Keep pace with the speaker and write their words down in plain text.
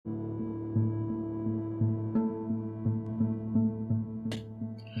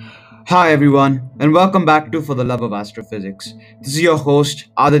Hi everyone, and welcome back to For the Love of Astrophysics. This is your host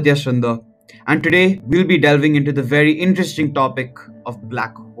Aditya Sundar, and today we'll be delving into the very interesting topic of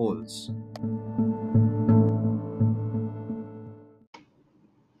black holes.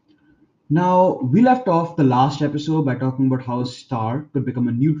 Now, we left off the last episode by talking about how a star could become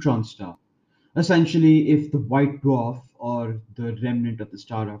a neutron star. Essentially, if the white dwarf, or the remnant of the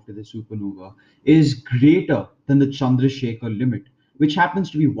star after the supernova, is greater than the Chandrasekhar limit, which happens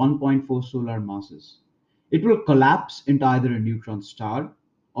to be 1.4 solar masses, it will collapse into either a neutron star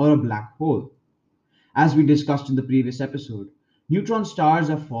or a black hole. As we discussed in the previous episode, neutron stars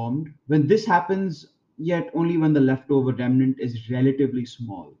are formed when this happens, yet only when the leftover remnant is relatively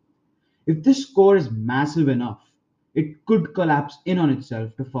small. If this core is massive enough, it could collapse in on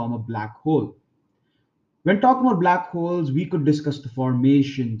itself to form a black hole. When talking about black holes, we could discuss the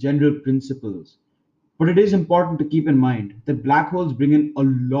formation, general principles, but it is important to keep in mind that black holes bring in a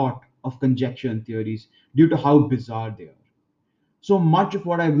lot of conjecture and theories due to how bizarre they are. So much of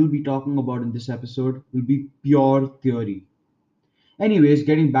what I will be talking about in this episode will be pure theory. Anyways,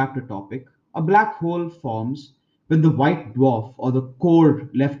 getting back to topic, a black hole forms when the white dwarf or the core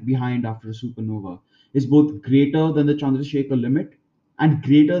left behind after a supernova is both greater than the Chandrasekhar limit and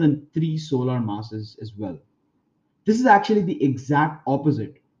greater than 3 solar masses as well. This is actually the exact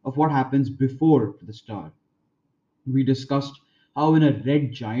opposite of what happens before the star. We discussed how in a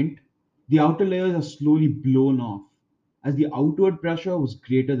red giant, the outer layers are slowly blown off as the outward pressure was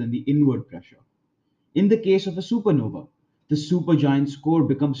greater than the inward pressure. In the case of a supernova, the supergiant's core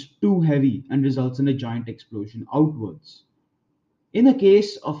becomes too heavy and results in a giant explosion outwards. In the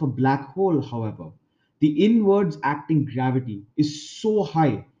case of a black hole, however, the inwards acting gravity is so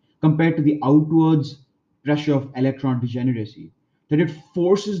high compared to the outwards pressure of electron degeneracy that it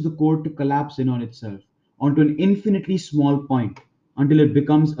forces the core to collapse in on itself onto an infinitely small point until it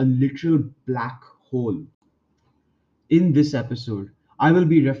becomes a literal black hole. In this episode, I will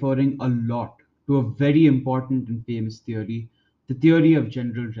be referring a lot to a very important and famous theory, the theory of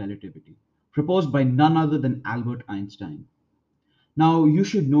general relativity, proposed by none other than Albert Einstein. Now, you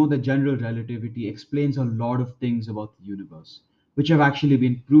should know that general relativity explains a lot of things about the universe, which have actually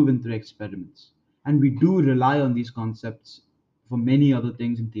been proven through experiments, and we do rely on these concepts for many other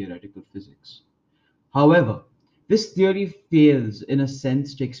things in theoretical physics. However, this theory fails in a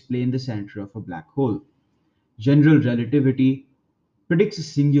sense to explain the center of a black hole. General relativity predicts a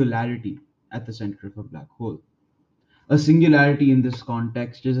singularity at the center of a black hole. A singularity in this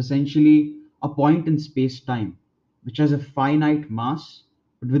context is essentially a point in space time which has a finite mass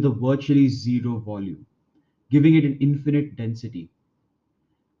but with a virtually zero volume, giving it an infinite density.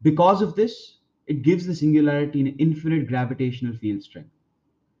 Because of this, it gives the singularity an infinite gravitational field strength.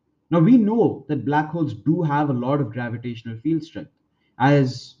 Now, we know that black holes do have a lot of gravitational field strength,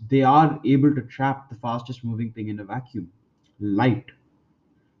 as they are able to trap the fastest moving thing in a vacuum, light.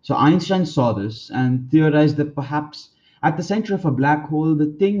 So Einstein saw this and theorized that perhaps at the center of a black hole,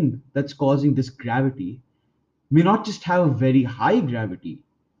 the thing that's causing this gravity may not just have a very high gravity,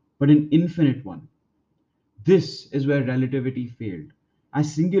 but an infinite one. This is where relativity failed,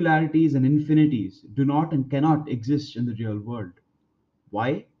 as singularities and infinities do not and cannot exist in the real world.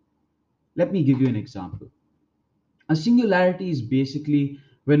 Why? Let me give you an example. A singularity is basically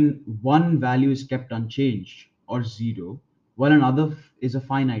when one value is kept unchanged or zero, while another is a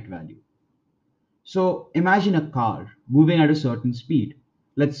finite value. So imagine a car moving at a certain speed,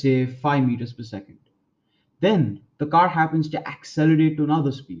 let's say 5 meters per second. Then the car happens to accelerate to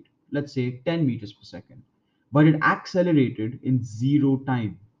another speed, let's say 10 meters per second. But it accelerated in zero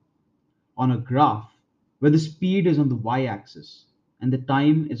time on a graph where the speed is on the y axis and the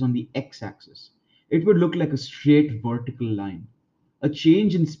time is on the x axis. It would look like a straight vertical line. A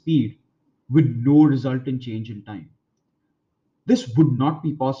change in speed with no resultant change in time. This would not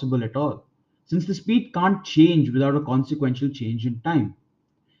be possible at all, since the speed can't change without a consequential change in time.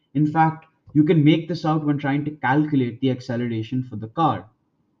 In fact, you can make this out when trying to calculate the acceleration for the car,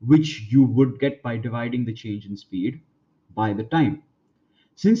 which you would get by dividing the change in speed by the time.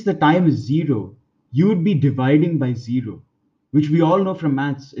 Since the time is zero, you would be dividing by zero, which we all know from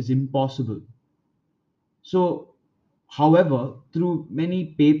maths is impossible. So, however, through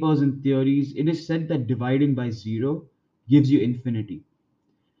many papers and theories, it is said that dividing by zero gives you infinity.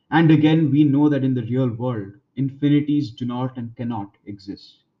 And again, we know that in the real world, infinities do not and cannot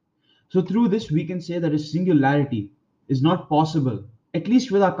exist. So, through this, we can say that a singularity is not possible, at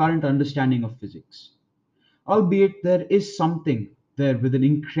least with our current understanding of physics. Albeit there is something there with an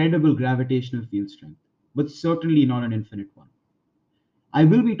incredible gravitational field strength, but certainly not an infinite one. I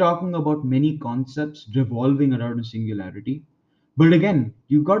will be talking about many concepts revolving around a singularity, But again,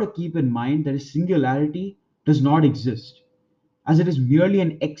 you've got to keep in mind that a singularity does not exist, as it is merely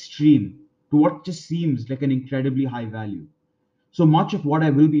an extreme to what just seems like an incredibly high value. So much of what I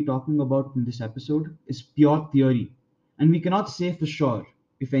will be talking about in this episode is pure theory, and we cannot say for sure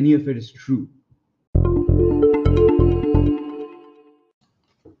if any of it is true.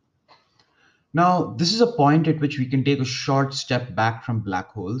 Now, this is a point at which we can take a short step back from black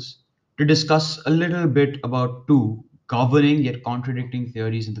holes to discuss a little bit about two governing yet contradicting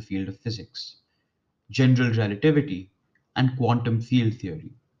theories in the field of physics: general relativity and quantum field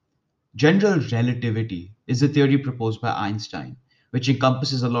theory. General relativity is a theory proposed by Einstein, which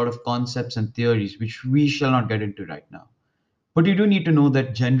encompasses a lot of concepts and theories which we shall not get into right now. But you do need to know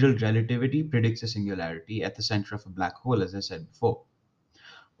that general relativity predicts a singularity at the center of a black hole, as I said before.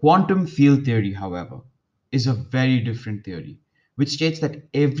 Quantum field theory, however, is a very different theory, which states that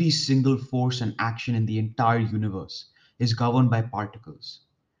every single force and action in the entire universe is governed by particles.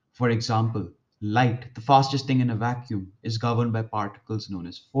 For example, light, the fastest thing in a vacuum, is governed by particles known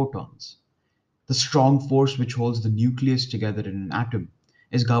as photons. The strong force which holds the nucleus together in an atom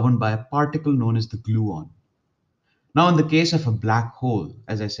is governed by a particle known as the gluon. Now, in the case of a black hole,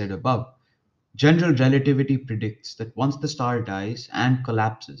 as I said above, general relativity predicts that once the star dies and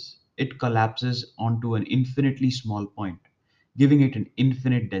collapses, it collapses onto an infinitely small point, giving it an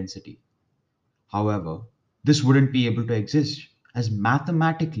infinite density. However, this wouldn't be able to exist, as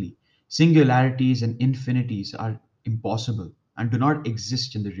mathematically, singularities and infinities are impossible and do not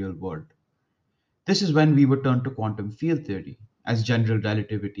exist in the real world. This is when we would turn to quantum field theory, as general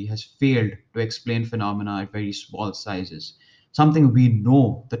relativity has failed to explain phenomena at very small sizes, something we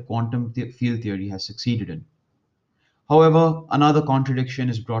know that field theory has succeeded in. However, another contradiction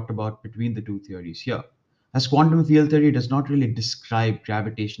is brought about between the two theories here, as quantum field theory does not really describe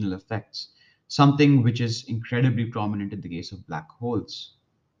gravitational effects, something which is incredibly prominent in the case of black holes.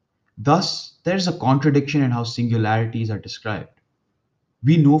 Thus, there is a contradiction in how singularities are described.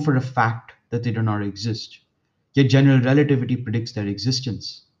 We know for a fact that they do not exist, yet general relativity predicts their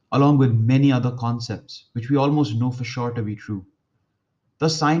existence, along with many other concepts which we almost know for sure to be true.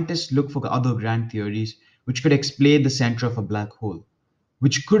 Thus, scientists look for other grand theories which could explain the center of a black hole,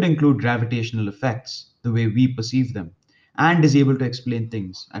 which could include gravitational effects, the way we perceive them, and is able to explain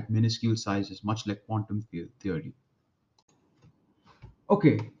things at minuscule sizes, much like quantum field theory.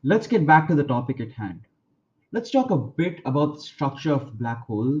 Okay, let's get back to the topic at hand. Let's talk a bit about the structure of black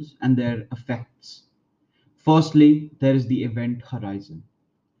holes and their effects. Firstly, there is the event horizon.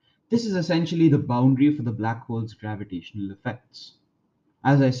 This is essentially the boundary for the black hole's gravitational effects.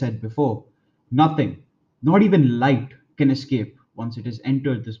 As I said before, nothing, not even light, can escape once it has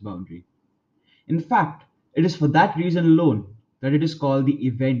entered this boundary. In fact, it is for that reason alone that it is called the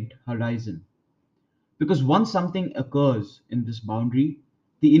event horizon. Because once something occurs in this boundary,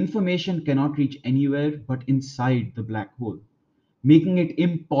 the information cannot reach anywhere but inside the black hole, making it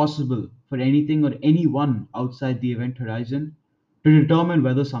impossible for anything or anyone outside the event horizon to determine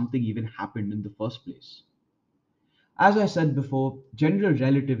whether something even happened in the first place. As I said before, general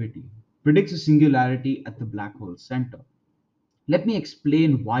relativity predicts a singularity at the black hole's center. Let me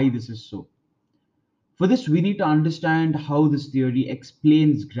explain why this is so. For this, we need to understand how this theory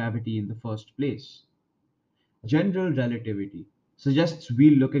explains gravity in the first place. General relativity suggests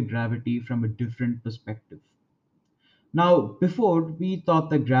we look at gravity from a different perspective. Now, before, we thought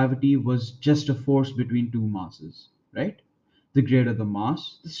that gravity was just a force between two masses, right? The greater the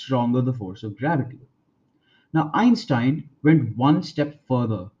mass, the stronger the force of gravity. Now, Einstein went one step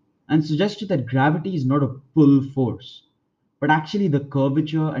further and suggested that gravity is not a pull force, but actually the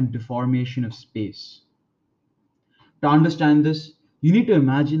curvature and deformation of space. To understand this, you need to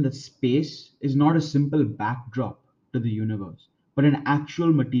imagine that space is not a simple backdrop to the universe, but an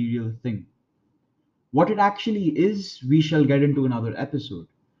actual material thing. What it actually is, we shall get into another episode.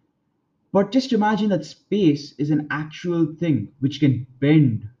 But just imagine that space is an actual thing which can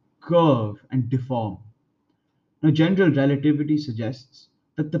bend, curve, and deform. Now, general relativity suggests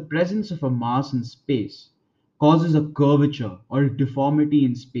that the presence of a mass in space causes a curvature or a deformity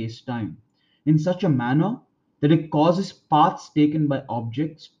in space time in such a manner that it causes paths taken by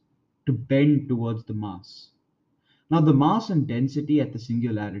objects to bend towards the mass. Now, the mass and density at the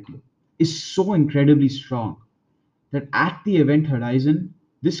singularity is so incredibly strong that at the event horizon,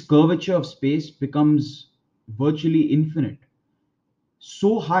 this curvature of space becomes virtually infinite,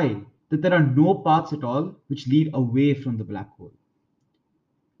 so high that there are no paths at all which lead away from the black hole.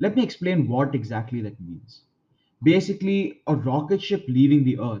 Let me explain what exactly that means. Basically, a rocket ship leaving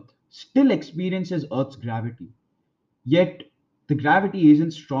the Earth still experiences Earth's gravity, yet the gravity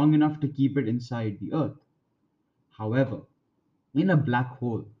isn't strong enough to keep it inside the Earth. However, In a black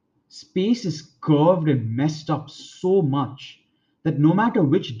hole, space is curved and messed up so much that no matter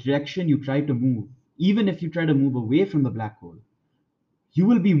which direction you try to move, even if you try to move away from the black hole, you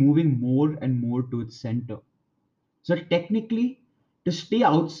will be moving more and more to its center. So, technically, to stay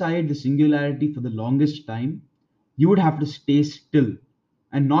outside the singularity for the longest time, you would have to stay still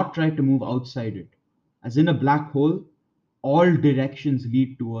and not try to move outside it. As in a black hole, all directions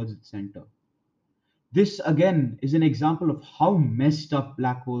lead towards its center. This again is an example of how messed up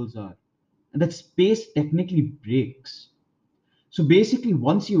black holes are, and that space technically breaks. So basically,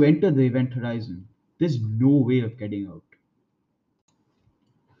 once you enter the event horizon, there's no way of getting out.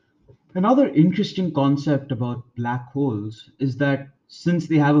 Another interesting concept about black holes is that since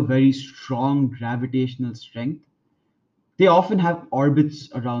they have a very strong gravitational strength, they often have orbits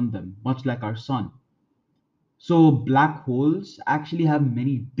around them, much like our sun. So black holes actually have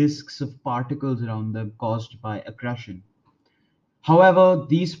many disks of particles around them caused by accretion. However,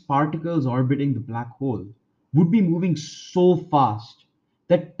 these particles orbiting the black hole would be moving so fast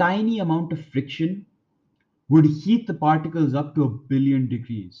that tiny amount of friction would heat the particles up to 1 billion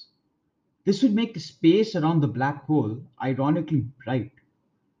degrees. This would make the space around the black hole ironically bright.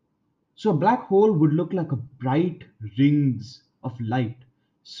 So a black hole would look like a bright rings of light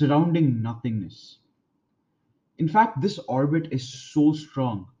surrounding nothingness. In fact, this orbit is so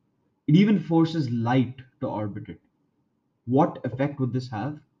strong, it even forces light to orbit it. What effect would this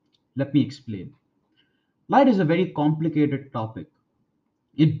have? Let me explain. Light is a very complicated topic.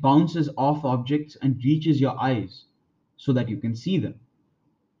 It bounces off objects and reaches your eyes so that you can see them.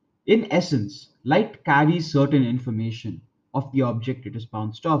 In essence, light carries certain information of the object it is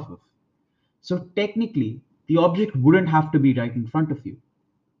bounced off of. So technically, the object wouldn't have to be right in front of you.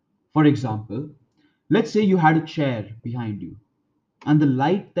 For example, let's say you had a chair behind you, and the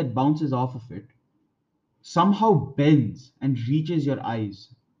light that bounces off of it somehow bends and reaches your eyes.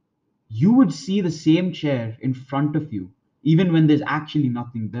 You would see the same chair in front of you, even when there's actually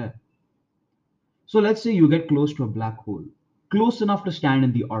nothing there. So let's say you get close to a black hole, close enough to stand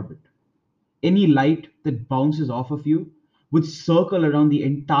in the orbit. Any light that bounces off of you would circle around the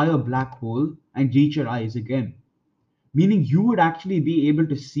entire black hole and reach your eyes again, meaning you would actually be able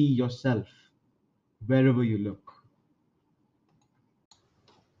to see yourself wherever you look.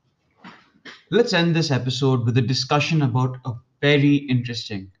 Let's end this episode with a discussion about a very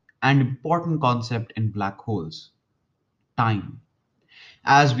interesting and important concept in black holes: time.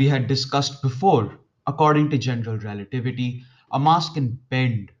 As we had discussed before, according to general relativity, a mass can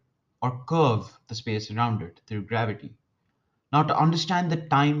bend or curve the space around it through gravity. Now, to understand the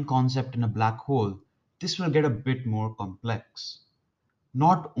time concept in a black hole, this will get a bit more complex.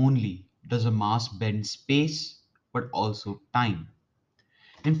 Not only does a mass bend space, but also time.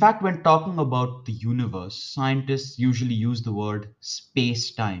 In fact, when talking about the universe, scientists usually use the word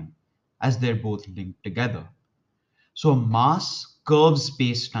space time as they're both linked together. So, mass curves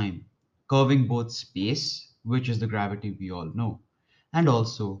space time, curving both space, which is the gravity we all know, and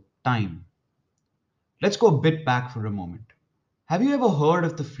also time. Let's go a bit back for a moment. Have you ever heard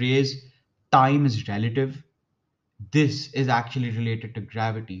of the phrase time is relative? This is actually related to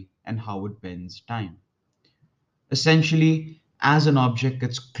gravity and how it bends time. Essentially, as an object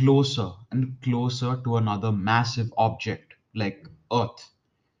gets closer and closer to another massive object like Earth,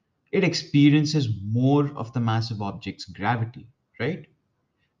 it experiences more of the massive object's gravity, right?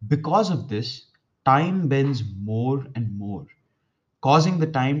 Because of this, time bends more and more, causing the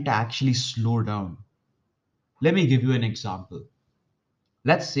time to actually slow down. Let me give you an example.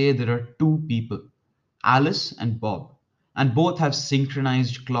 Let's say there are two people, Alice and Bob, and both have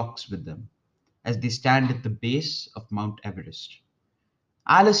synchronized clocks with them as they stand at the base of Mount Everest.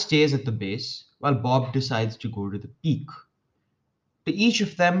 Alice stays at the base while Bob decides to go to the peak. To each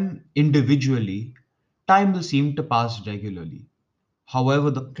of them individually, time will seem to pass regularly.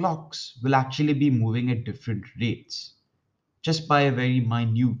 However, the clocks will actually be moving at different rates, just by a very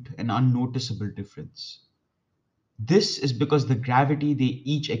minute and unnoticeable difference. This is because the gravity they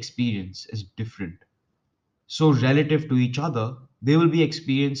each experience is different. So, relative to each other, they will be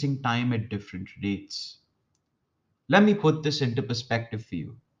experiencing time at different rates. Let me put this into perspective for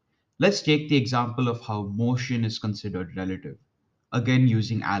you. Let's take the example of how motion is considered relative, again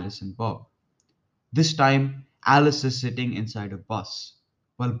using Alice and Bob. This time, Alice is sitting inside a bus,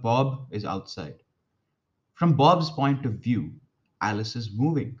 while Bob is outside. From Bob's point of view, Alice is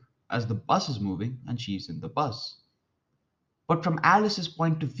moving, as the bus is moving and she's in the bus. But from Alice's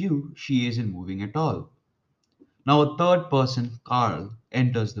point of view, she isn't moving at all. Now, a third person, Carl,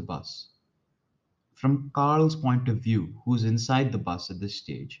 enters the bus. From Carl's point of view, who's inside the bus at this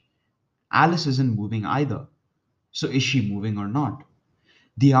stage, Alice isn't moving either. So is she moving or not?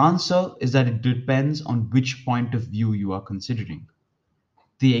 The answer is that it depends on which point of view you are considering.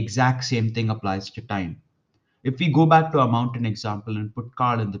 The exact same thing applies to time. If we go back to our mountain example and put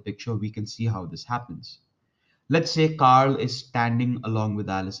Carl in the picture, we can see how this happens. Let's say Carl is standing along with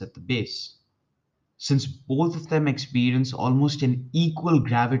Alice at the base. Since both of them experience almost an equal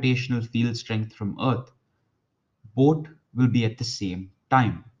gravitational field strength from Earth, both will be at the same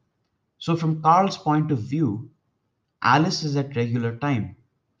time. So, from Carl's point of view, Alice is at regular time.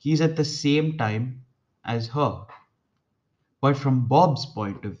 He's at the same time as her. But from Bob's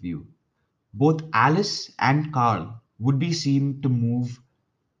point of view, both Alice and Carl would be seen to move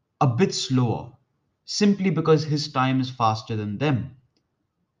a bit slower simply because his time is faster than them,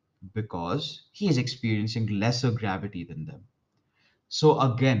 because he is experiencing lesser gravity than them. So,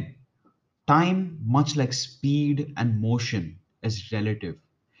 again, time, much like speed and motion, is relative,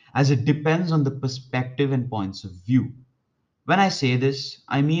 as it depends on the perspective and points of view. When I say this,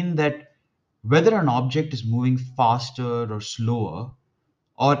 I mean that whether an object is moving faster or slower,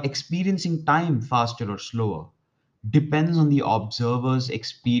 or experiencing time faster or slower, depends on the observer's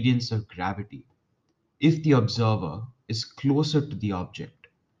experience of gravity. If the observer is closer to the object,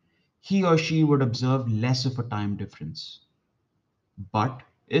 he or she would observe less of a time difference. But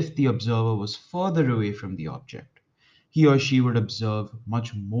if the observer was further away from the object, he or she would observe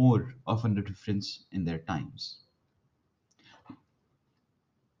much more of a difference in their times.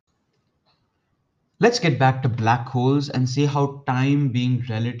 Let's get back to black holes and see how time being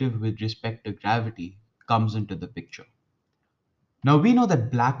relative with respect to gravity comes into the picture. Now we know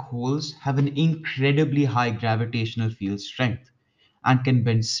that black holes have an incredibly high gravitational field strength and can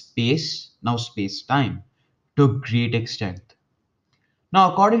bend space, now space-time, to a great extent.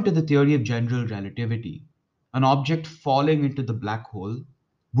 Now, according to the theory of general relativity, an object falling into the black hole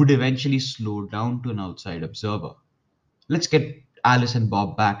would eventually slow down to an outside observer. Let's get Alice and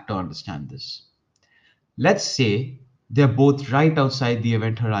Bob back to understand this. Let's say they're both right outside the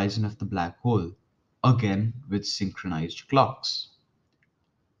event horizon of the black hole, again with synchronized clocks.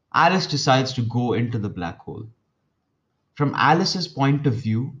 Alice decides to go into the black hole. From Alice's point of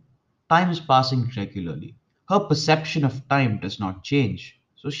view, time is passing regularly. Her perception of time does not change,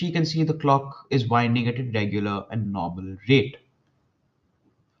 so she can see the clock is winding at a regular and normal rate.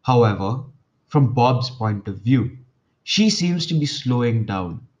 However, from Bob's point of view, she seems to be slowing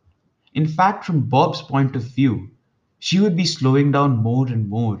down. In fact, from Bob's point of view, she would be slowing down more and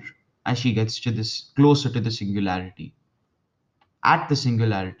more as she gets to this closer to the singularity. At the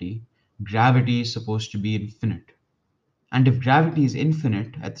singularity, gravity is supposed to be infinite. And if gravity is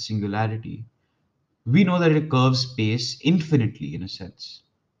infinite at the singularity, we know that it curves space infinitely in a sense.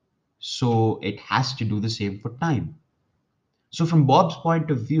 So it has to do the same for time. So from Bob's point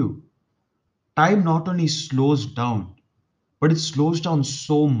of view, time not only slows down, but it slows down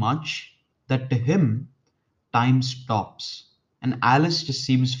so much that to him, time stops. And Alice just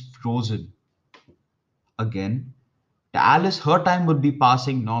seems frozen. Again, to Alice, her time would be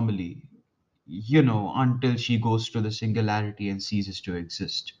passing normally, until she goes to the singularity and ceases to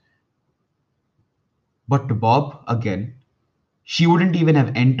exist. But to Bob, again, she wouldn't even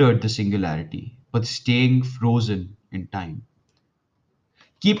have entered the singularity, but staying frozen in time.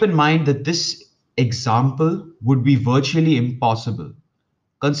 Keep in mind that this example would be virtually impossible,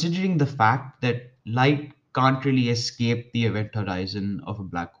 considering the fact that light can't really escape the event horizon of a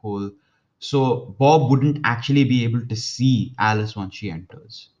black hole, so Bob wouldn't actually be able to see Alice once she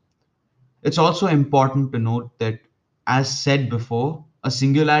enters. It's also important to note that, as said before, a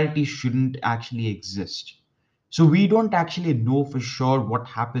singularity shouldn't actually exist. So we don't actually know for sure what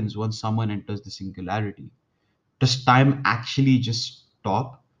happens once someone enters the singularity. Does time actually just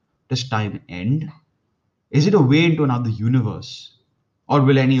stop? Does time end? Is it a way into another universe? Or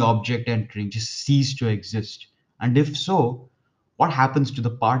will any object entering just cease to exist? And if so, what happens to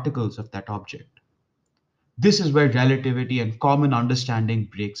the particles of that object? This is where relativity and common understanding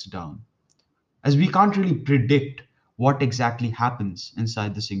breaks down, as we can't really predict what exactly happens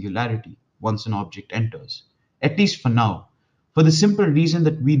inside the singularity once an object enters, at least for now, for the simple reason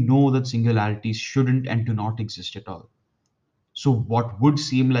that we know that singularities shouldn't and do not exist at all. So, what would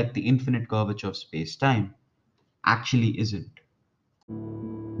seem like the infinite curvature of space time actually isn't.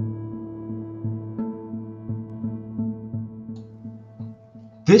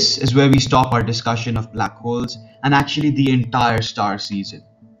 This is where we stop our discussion of black holes and actually the entire star season.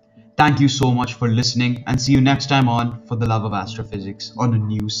 Thank you so much for listening, and see you next time on For the Love of Astrophysics on a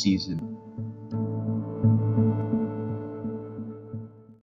new season.